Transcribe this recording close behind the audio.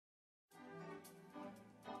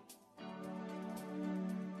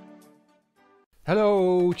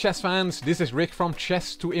Hello chess fans, this is Rick from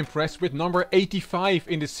Chess to Impress with number 85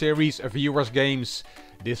 in the series of Viewers Games.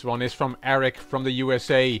 This one is from Eric from the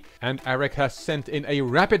USA, and Eric has sent in a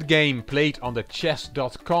rapid game played on the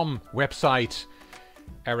chess.com website.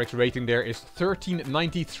 Eric's rating there is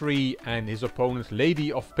 1393 and his opponent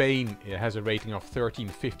Lady of Pain has a rating of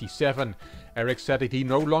 1357. Eric said that he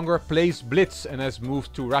no longer plays Blitz and has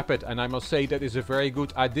moved to Rapid, and I must say that is a very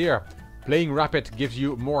good idea. Playing Rapid gives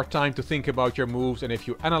you more time to think about your moves, and if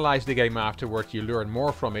you analyze the game afterward you learn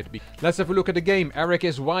more from it. Let's have a look at the game. Eric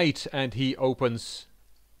is white and he opens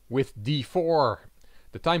with d4.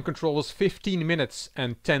 The time control is 15 minutes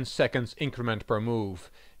and 10 seconds increment per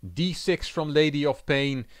move. d6 from Lady of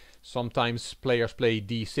Pain. Sometimes players play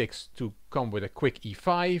d6 to come with a quick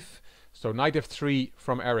e5. So knight f3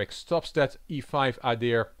 from Eric stops that e5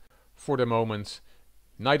 idea for the moment.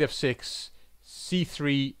 Knight f6,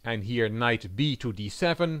 c3, and here knight b to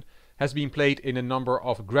d7 has been played in a number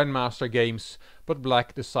of Grandmaster games, but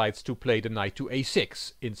black decides to play the knight to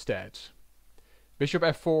a6 instead. Bishop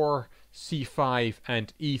f4, c5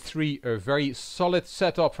 and e3, a very solid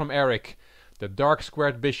setup from Eric. The dark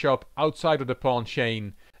squared bishop outside of the pawn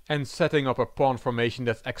chain and setting up a pawn formation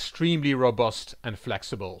that's extremely robust and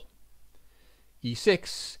flexible.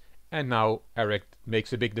 e6, and now Eric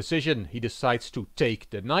makes a big decision. He decides to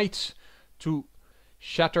take the knight to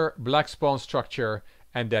shatter black's pawn structure,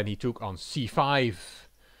 and then he took on c5.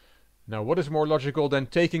 Now what is more logical than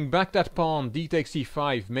taking back that pawn? D takes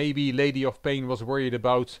c5. Maybe Lady of Pain was worried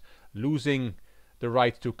about losing the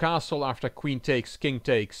right to castle after queen takes, king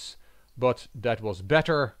takes, but that was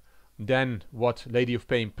better than what Lady of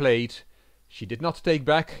Pain played. She did not take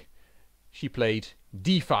back, she played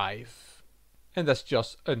d5. And that's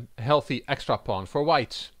just a healthy extra pawn for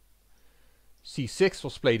white. c6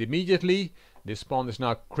 was played immediately. This pawn is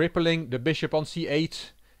now crippling the bishop on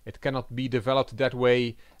c8. It cannot be developed that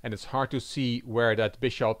way, and it's hard to see where that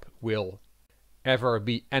bishop will ever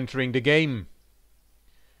be entering the game.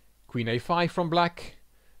 Queen a5 from black,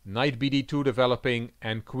 knight bd2 developing,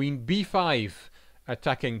 and queen b5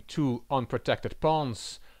 attacking two unprotected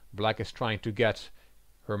pawns. Black is trying to get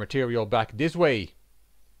her material back this way.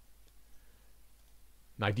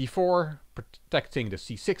 Knight d4 protecting the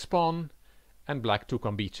c6 pawn, and black took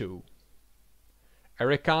on b2.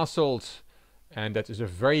 Eric castled, and that is a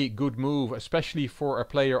very good move, especially for a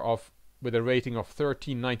player with a rating of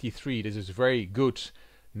 1393. This is very good,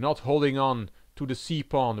 not holding on to the c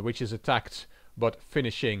pawn which is attacked, but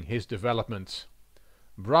finishing his development.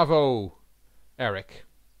 Bravo, Eric.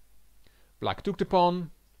 Black took the pawn,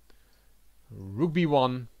 rook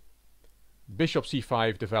b1, bishop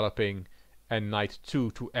c5 developing, and knight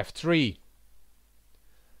 2 to f3.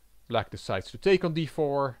 Black decides to take on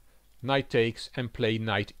d4, knight takes, and play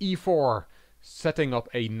knight e4, setting up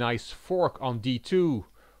a nice fork on d2,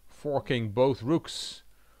 forking both rooks.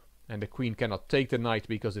 And the queen cannot take the knight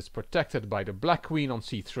because it's protected by the black queen on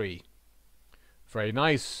c3. Very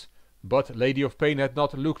nice, but Lady of Pain had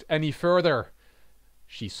not looked any further.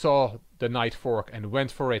 She saw the knight fork and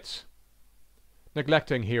went for it,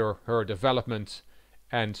 neglecting here her development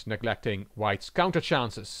and neglecting white's counter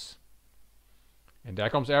chances. And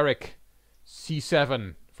there comes Eric.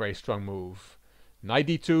 c7, very strong move. Knight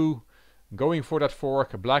d2, going for that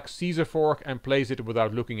fork. Black sees a fork and plays it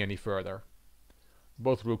without looking any further.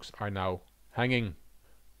 Both rooks are now hanging.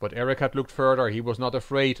 But Eric had looked further. He was not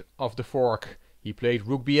afraid of the fork. He played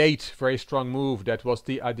rook b8, very strong move. That was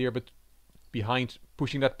the idea behind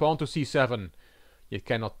pushing that pawn to c7. You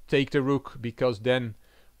cannot take the rook because then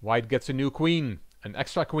white gets a new queen, an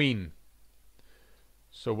extra queen.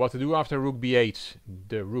 So what to do after rook b8?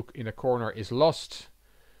 The rook in a corner is lost.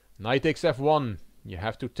 Knight takes f1. You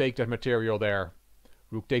have to take that material there.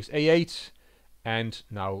 Rook takes a8. And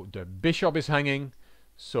now the bishop is hanging.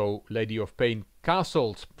 So Lady of Pain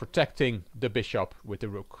castled, protecting the bishop with the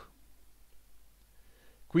rook.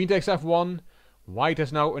 Queen takes f1. White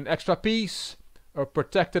has now an extra piece. A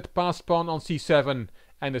protected passed pawn on c7.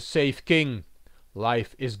 And a safe king.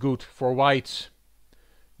 Life is good for white.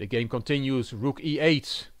 The game continues. Rook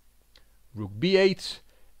e8, rook b8,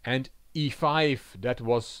 and e5. That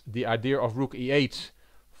was the idea of rook e8,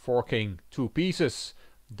 forking two pieces.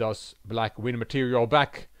 Does black win material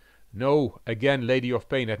back? No, again Lady of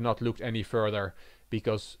Pain had not looked any further,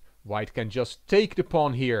 because white can just take the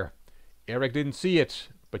pawn here. Eric didn't see it,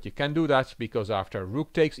 but you can do that, because after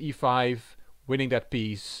rook takes e5, winning that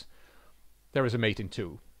piece, there is a mate in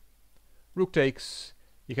two. Rook takes.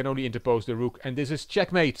 You can only interpose the rook, and this is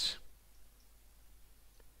checkmate.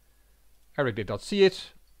 Eric did not see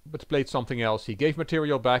it, but played something else. He gave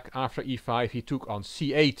material back. After e5 he took on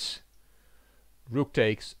c8. rook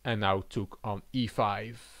takes, and now took on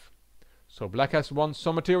e5. So black has won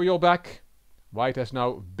some material back. White has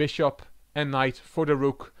now bishop and knight for the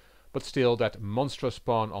rook, but still that monstrous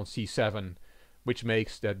pawn on c7, which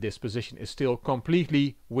makes that this position is still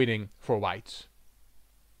completely winning for white.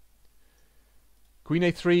 Queen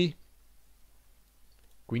a3,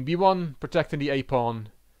 queen b1, protecting the a-pawn,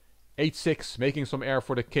 h6, making some air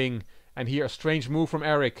for the king, and here a strange move from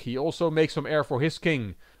Eric. He also makes some air for his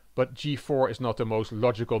king, but g4 is not the most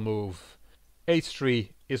logical move.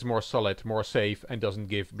 h3 is more solid, more safe, and doesn't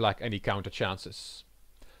give black any counter chances.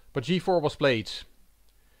 But g4 was played.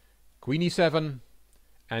 Queen e7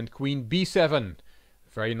 and queen b7.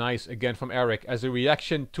 Very nice again from Eric as a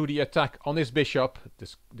reaction to the attack on his bishop.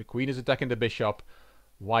 The queen is attacking the bishop.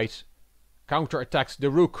 White counterattacks the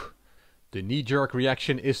rook. The knee-jerk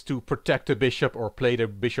reaction is to protect the bishop or play the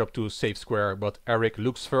bishop to a safe square, but Eric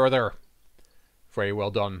looks further. Very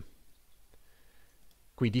well done.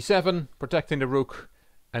 Queen d7, protecting the rook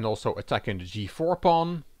and also attacking the g4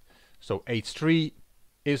 pawn. So h3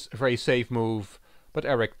 is a very safe move, but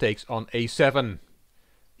Eric takes on a7.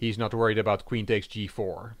 He's not worried about queen takes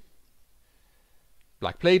g4.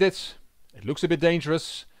 Black played it. It looks a bit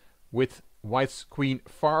dangerous with white's queen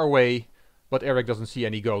far away, but Eric doesn't see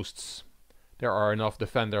any ghosts. There are enough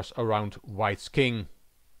defenders around white's king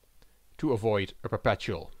to avoid a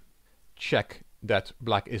perpetual. Check that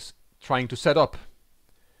black is trying to set up.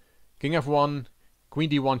 King f1, queen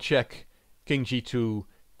d1 check, king g2,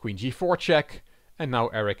 queen g4 check, and now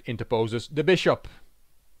Eric interposes the bishop.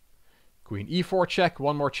 Queen e4 check,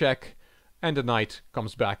 one more check, and the knight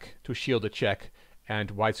comes back to shield the check,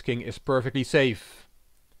 and white's king is perfectly safe.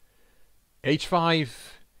 h5,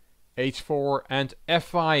 h4 and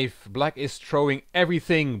f5. Black is throwing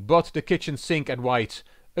everything but the kitchen sink at white.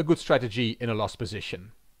 A good strategy in a lost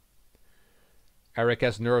position. Eric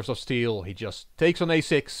has nerves of steel. He just takes on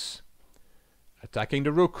a6, attacking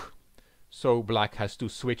the rook. So black has to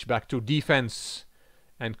switch back to defense,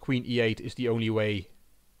 and queen e8 is the only way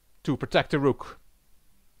to protect the rook.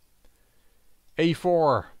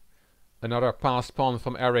 a4. Another passed pawn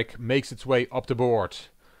from Eric makes its way up the board.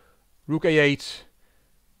 Rook a8,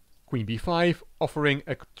 queen b5, offering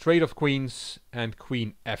a trade of queens, and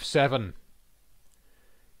queen f7.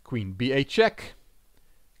 Queen b8 check,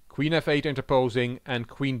 queen f8 interposing, and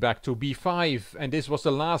queen back to b5. And this was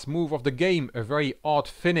the last move of the game, a very odd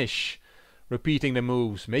finish. Repeating the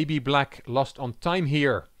moves, maybe black lost on time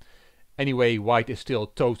here. Anyway, white is still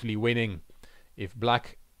totally winning. If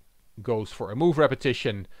black goes for a move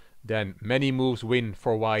repetition, then many moves win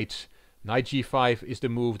for white. Knight g5 is the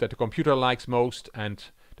move that the computer likes most, and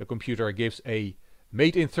the computer gives a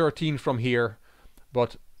mate in 13 from here.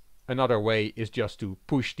 But another way is just to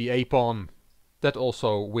push the a-pawn. That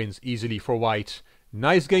also wins easily for white.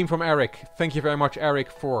 Nice game from Eric. Thank you very much,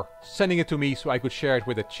 Eric, for sending it to me so I could share it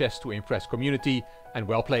with the Chess to Impress community, and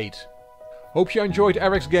well played. Hope you enjoyed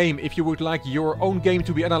Eric's game. If you would like your own game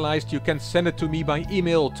to be analyzed, you can send it to me by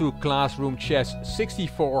email to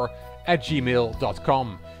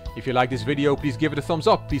classroomchess64@gmail.com. If you like this video, please give it a thumbs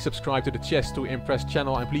up. Please subscribe to the Chess to Impress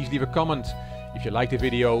channel and please leave a comment. If you like the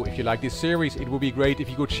video, if you like this series, it would be great if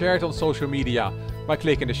you could share it on social media by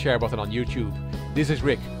clicking the share button on YouTube. This is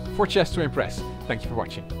Rick for Chess to Impress. Thank you for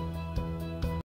watching.